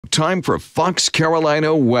time for Fox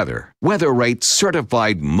Carolina weather. Weather Rate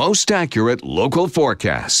certified most accurate local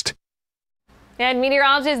forecast. And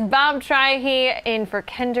meteorologist Bob Trihy in for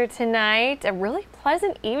Kendra tonight. A really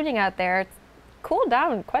pleasant evening out there. It's cooled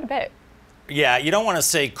down quite a bit. Yeah, you don't want to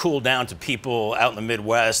say cool down to people out in the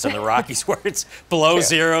Midwest and the Rockies where it's below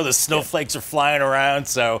zero, the snowflakes are flying around,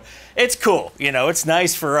 so it's cool. You know, it's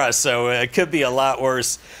nice for us, so it could be a lot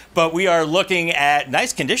worse. But we are looking at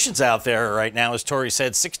nice conditions out there right now, as Tori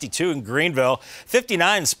said, 62 in Greenville,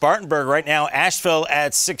 59 in Spartanburg right now, Asheville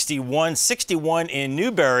at 61, 61 in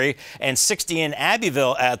Newberry, and 60 in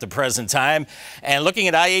Abbeville at the present time. And looking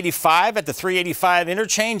at I-85 at the 385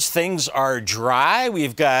 interchange, things are dry.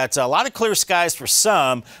 We've got a lot of clear skies for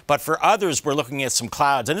some, but for others, we're looking at some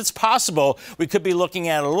clouds. And it's possible we could be looking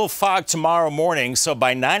at a little fog tomorrow morning. So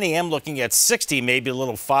by 9 a.m., looking at 60, maybe a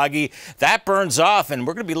little foggy. That burns off, and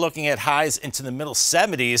we're going to be looking at highs into the middle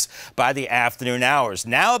 70s by the afternoon hours.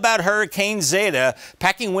 Now about Hurricane Zeta,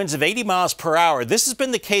 packing winds of 80 miles per hour. This has been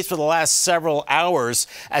the case for the last several hours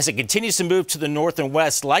as it continues to move to the north and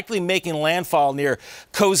west, likely making landfall near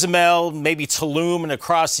Cozumel, maybe Tulum, and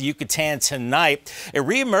across the Yucatan tonight. It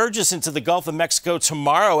reemerges into the Gulf of Mexico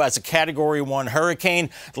tomorrow as a Category 1 hurricane,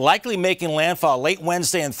 likely making landfall late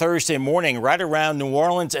Wednesday and Thursday morning right around New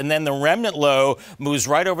Orleans, and then the remnant low moves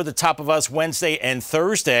right over the top of us Wednesday and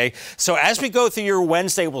Thursday. So as we go through your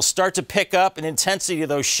Wednesday, we'll start to pick up in intensity of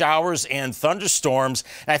those showers and thunderstorms.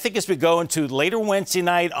 And I think as we go into later Wednesday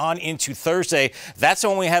night on into Thursday, that's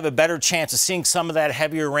when we have a better chance of seeing some of that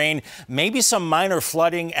heavier rain, maybe some minor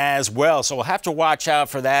flooding as well. So we'll have to watch out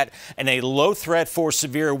for that, and a low threat for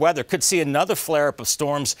severe weather. Could see another flare-up of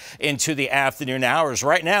storms into the afternoon hours.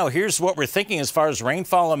 Right now, here's what we're thinking as far as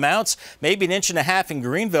rainfall amounts, maybe 1.5 inches in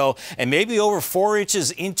Greenville and maybe over 4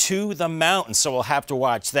 inches into the mountains. So we'll have to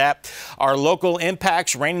watch that. Our local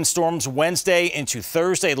impacts, rain and storms Wednesday into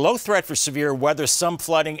Thursday. Low threat for severe weather. Some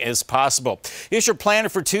flooding is possible. Here's your planner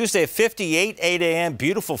for Tuesday, 58, 8 a.m.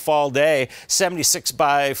 Beautiful fall day, 76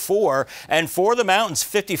 by 4. And for the mountains,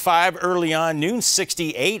 55 early on, noon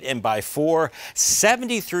 68, and by 4,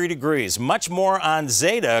 73 degrees. Much more on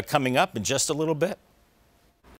Zeta coming up in just a little bit.